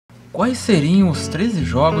Quais seriam os 13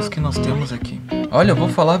 jogos que nós temos aqui? Olha, eu vou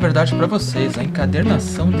falar a verdade para vocês, a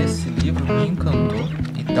encadernação desse livro me encantou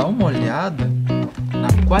e dá uma olhada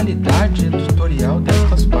na qualidade editorial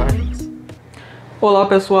destas páginas. Olá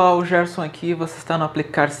pessoal, Gerson aqui, você está no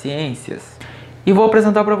Aplicar Ciências. E vou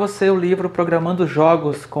apresentar para você o livro Programando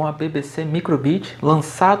Jogos com a BBC MICROBIT,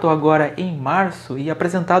 lançado agora em março e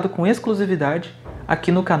apresentado com exclusividade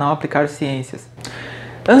aqui no canal Aplicar Ciências.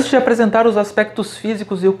 Antes de apresentar os aspectos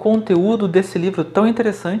físicos e o conteúdo desse livro tão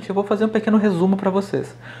interessante, eu vou fazer um pequeno resumo para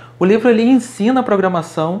vocês. O livro ele ensina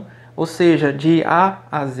programação, ou seja, de A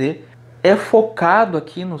a Z, é focado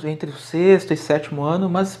aqui entre o sexto e sétimo ano,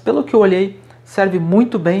 mas pelo que eu olhei, serve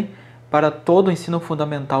muito bem para todo o ensino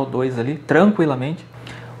fundamental 2 ali, tranquilamente.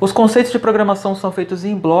 Os conceitos de programação são feitos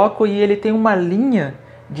em bloco e ele tem uma linha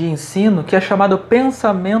de ensino que é chamado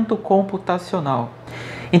pensamento computacional.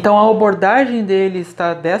 Então a abordagem dele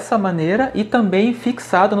está dessa maneira e também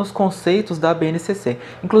fixada nos conceitos da BNCC.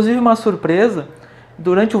 Inclusive uma surpresa,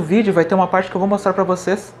 durante o vídeo vai ter uma parte que eu vou mostrar para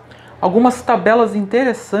vocês algumas tabelas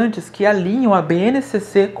interessantes que alinham a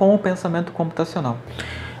BNCC com o pensamento computacional.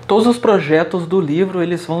 Todos os projetos do livro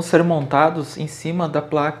eles vão ser montados em cima da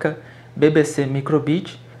placa BBC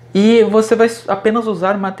MICROBIT e você vai apenas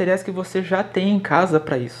usar materiais que você já tem em casa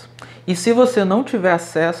para isso. E se você não tiver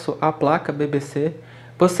acesso à placa BBC,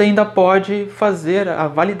 você ainda pode fazer a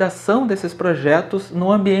validação desses projetos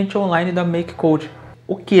no ambiente online da MakeCode.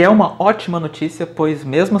 O que é uma ótima notícia, pois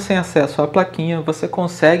mesmo sem acesso à plaquinha, você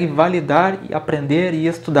consegue validar, aprender e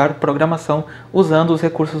estudar programação usando os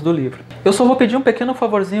recursos do livro. Eu só vou pedir um pequeno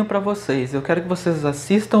favorzinho para vocês. Eu quero que vocês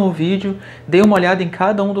assistam o vídeo, deem uma olhada em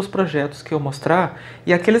cada um dos projetos que eu mostrar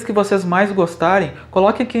e aqueles que vocês mais gostarem,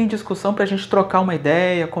 coloquem aqui em discussão para a gente trocar uma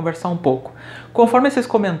ideia, conversar um pouco. Conforme esses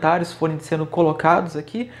comentários forem sendo colocados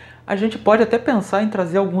aqui, a gente pode até pensar em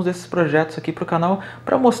trazer alguns desses projetos aqui para o canal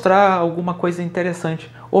para mostrar alguma coisa interessante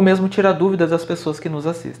ou mesmo tirar dúvidas das pessoas que nos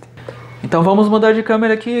assistem. Então vamos mudar de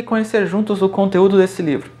câmera aqui e conhecer juntos o conteúdo desse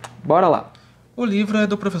livro. Bora lá! O livro é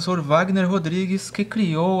do professor Wagner Rodrigues, que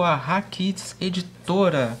criou a Hackids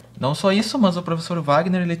editora. Não só isso, mas o professor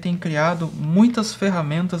Wagner ele tem criado muitas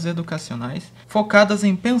ferramentas educacionais focadas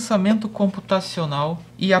em pensamento computacional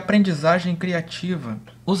e aprendizagem criativa.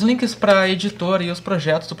 Os links para a editora e os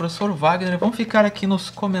projetos do professor Wagner vão ficar aqui nos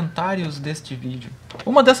comentários deste vídeo.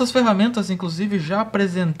 Uma dessas ferramentas, inclusive, já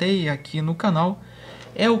apresentei aqui no canal,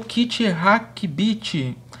 é o kit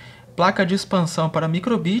MICROBIT, placa de expansão para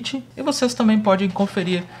MICROBIT, e vocês também podem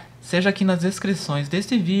conferir, seja aqui nas descrições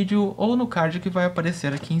deste vídeo ou no card que vai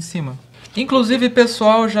aparecer aqui em cima. Inclusive,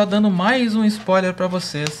 pessoal, já dando mais um spoiler para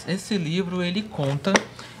vocês, esse livro ele conta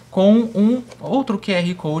com um outro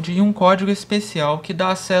QR Code e um código especial que dá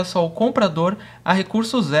acesso ao comprador a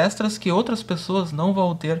recursos extras que outras pessoas não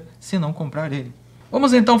vão ter se não comprar ele.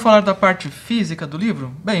 Vamos então falar da parte física do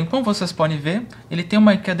livro? Bem, como vocês podem ver, ele tem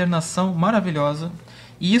uma encadernação maravilhosa.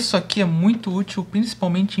 E isso aqui é muito útil,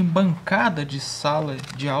 principalmente em bancada de sala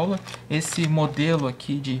de aula. Esse modelo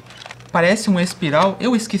aqui parece um espiral.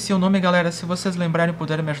 Eu esqueci o nome, galera. Se vocês lembrarem e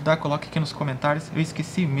puderem me ajudar, coloque aqui nos comentários. Eu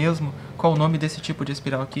esqueci mesmo qual o nome desse tipo de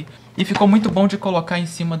espiral aqui. E ficou muito bom de colocar em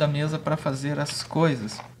cima da mesa para fazer as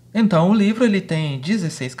coisas. Então, o livro ele tem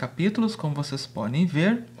 16 capítulos, como vocês podem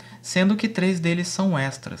ver, sendo que 3 deles são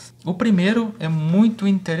extras. O primeiro é muito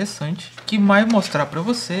interessante, que vai mostrar para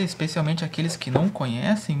você, especialmente aqueles que não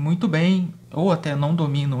conhecem muito bem, ou até não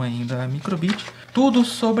dominam ainda a MICROBIT, tudo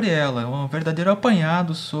sobre ela, um verdadeiro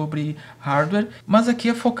apanhado sobre hardware, mas aqui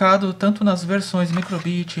é focado tanto nas versões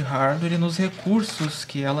MICROBIT, hardware e nos recursos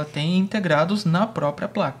que ela tem integrados na própria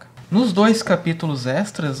placa. Nos 2 capítulos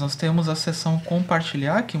extras, nós temos a seção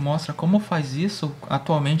compartilhar, que mostra como faz isso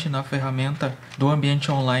atualmente na ferramenta do ambiente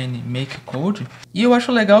online MakeCode. E eu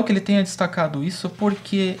acho legal que ele tenha destacado isso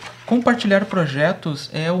porque compartilhar projetos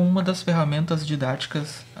é uma das ferramentas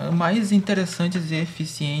didáticas mais interessantes e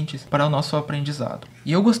eficientes para o nosso aprendizado.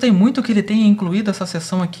 E eu gostei muito que ele tenha incluído essa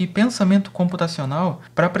seção aqui, Pensamento Computacional,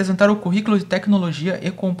 para apresentar o currículo de Tecnologia e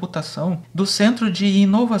Computação do Centro de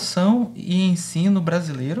Inovação e Ensino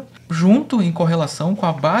Brasileiro, junto em correlação com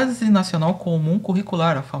a Base Nacional Comum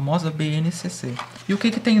Curricular, a famosa BNCC. E o que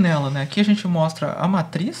tem nela, né? Aqui a gente mostra a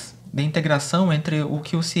matriz de integração entre o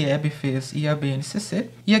que o CIEB fez e a BNCC.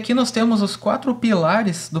 E aqui nós temos os 4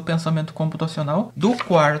 pilares do pensamento computacional, do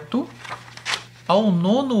 4º ao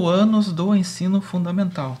 9º anos do ensino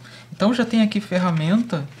fundamental. Então já tem aqui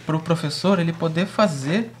ferramenta para o professor ele poder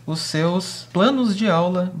fazer os seus planos de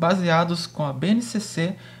aula baseados com a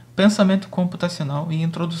BNCC, pensamento computacional e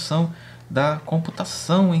introdução da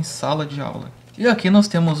computação em sala de aula. E aqui nós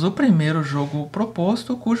temos o primeiro jogo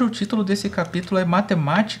proposto, cujo título desse capítulo é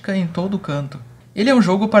Matemática em Todo Canto. Ele é um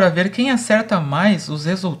jogo para ver quem acerta mais os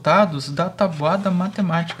resultados da tabuada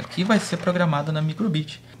matemática, que vai ser programada na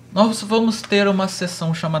MICROBIT. Nós vamos ter uma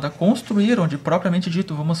seção chamada construir, onde propriamente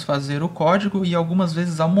dito vamos fazer o código e algumas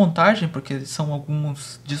vezes a montagem, porque são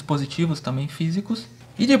alguns dispositivos também físicos.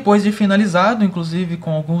 E depois de finalizado, inclusive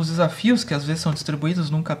com alguns desafios que às vezes são distribuídos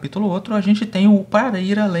num capítulo ou outro, a gente tem o para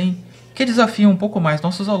ir além, que desafia um pouco mais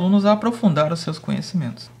nossos alunos a aprofundar os seus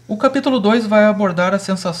conhecimentos. O capítulo 2 vai abordar as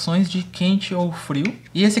sensações de quente ou frio,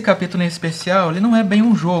 e esse capítulo em especial ele não é bem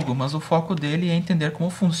um jogo, mas o foco dele é entender como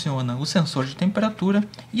funciona o sensor de temperatura,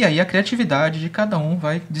 e aí a criatividade de cada um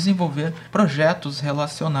vai desenvolver projetos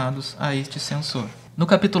relacionados a este sensor. No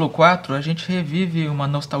capítulo 4, a gente revive uma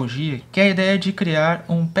nostalgia, que é a ideia de criar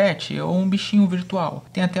um pet ou um bichinho virtual.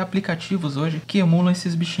 Tem até aplicativos hoje que emulam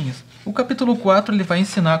esses bichinhos. O capítulo 4 ele vai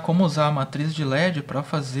ensinar como usar a matriz de LED para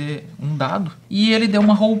fazer um dado, e ele deu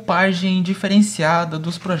uma roupagem diferenciada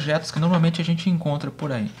dos projetos que normalmente a gente encontra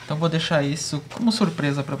por aí. Então vou deixar isso como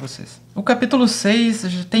surpresa para vocês. O capítulo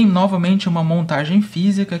 6 tem novamente uma montagem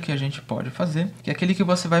física que a gente pode fazer, que é aquele que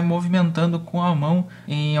você vai movimentando com a mão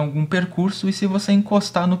em algum percurso, e se você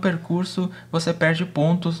encostar no percurso, você perde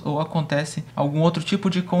pontos ou acontece algum outro tipo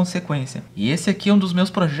de consequência. E esse aqui é um dos meus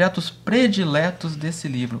projetos prediletos desse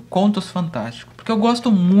livro, Contos Fantásticos, porque eu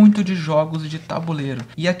gosto muito de jogos de tabuleiro.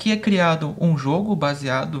 E aqui é criado um jogo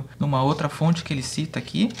baseado numa outra fonte que ele cita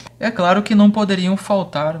aqui. É claro que não poderiam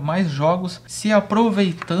faltar mais jogos se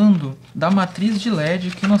aproveitando da matriz de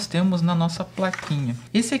LED que nós temos na nossa plaquinha.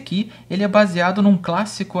 Esse aqui ele é baseado num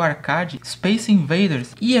clássico arcade, Space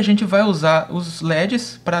Invaders, e a gente vai usar os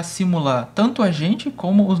LEDs para simular tanto a gente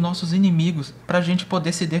como os nossos inimigos, para a gente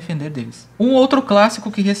poder se defender deles. Um outro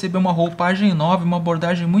clássico que recebeu uma roupagem nova e uma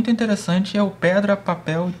abordagem muito interessante é o Pedra,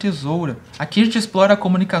 Papel e Tesoura. Aqui a gente explora a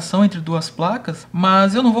comunicação entre duas placas,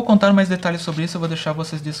 mas eu não vou contar mais detalhes sobre isso, eu vou deixar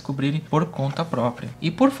vocês descobrirem por conta própria.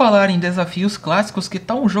 E por falar em desafios clássicos, que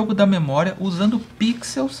tal um jogo da memória usando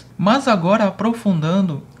pixels, mas agora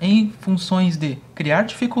aprofundando em funções de criar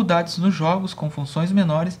dificuldades nos jogos com funções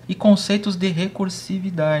menores e conceitos de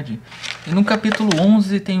recursividade. E no capítulo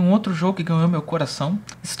 11 tem um outro jogo que ganhou meu coração.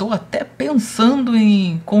 Estou até pensando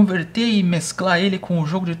em converter e mesclar ele com o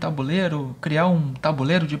jogo de tabuleiro, criar um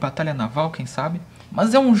tabuleiro de batalha naval, quem sabe.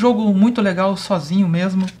 Mas é um jogo muito legal sozinho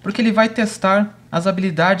mesmo, porque ele vai testar as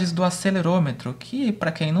habilidades do acelerômetro, que,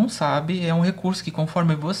 para quem não sabe, é um recurso que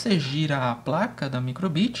conforme você gira a placa da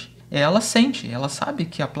MICROBIT, ela sente, ela sabe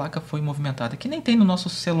que a placa foi movimentada, que nem tem nos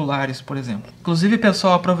nossos celulares, por exemplo. Inclusive,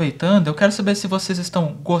 pessoal, aproveitando, eu quero saber se vocês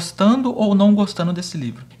estão gostando ou não gostando desse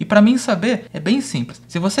livro. E para mim saber, é bem simples.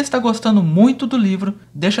 Se você está gostando muito do livro,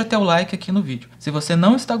 deixa teu like aqui no vídeo. Se você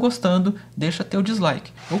não está gostando, deixa teu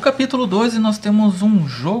dislike. No capítulo 12, nós temos um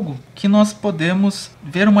jogo que nós podemos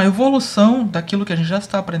ver uma evolução daquilo que a gente já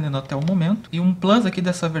está aprendendo até o momento. E um plus aqui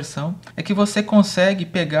dessa versão é que você consegue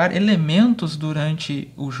pegar elementos durante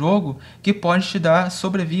o jogo que pode te dar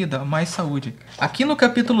sobrevida, mais saúde. Aqui no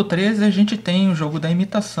capítulo 13 a gente tem o jogo da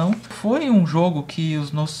imitação. Foi um jogo que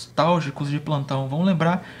os nostálgicos de plantão vão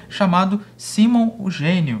lembrar, chamado Simon o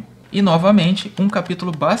Gênio. E novamente, um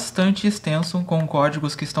capítulo bastante extenso, com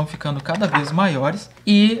códigos que estão ficando cada vez maiores,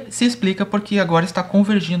 e se explica porque agora está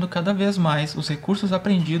convergindo cada vez mais os recursos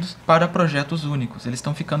aprendidos para projetos únicos. Eles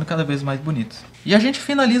estão ficando cada vez mais bonitos. E a gente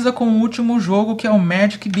finaliza com o último jogo, que é o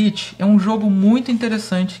MICROBIT. É um jogo muito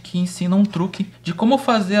interessante que ensina um truque de como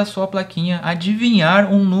fazer a sua plaquinha adivinhar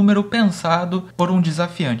um número pensado por um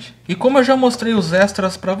desafiante. E como eu já mostrei os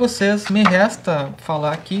extras para vocês, me resta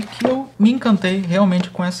falar aqui que eu me encantei realmente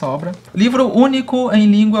com essa obra. Livro único em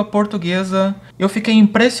língua portuguesa. Eu fiquei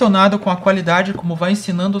impressionado com a qualidade, como vai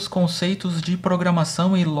ensinando os conceitos de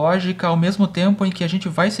programação e lógica ao mesmo tempo em que a gente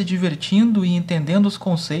vai se divertindo e entendendo os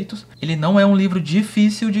conceitos. Ele não é um livro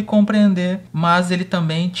difícil de compreender, mas ele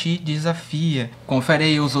também te desafia. Confere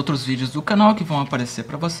aí os outros vídeos do canal que vão aparecer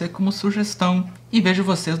para você como sugestão. E vejo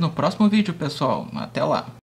vocês no próximo vídeo, pessoal. Até lá!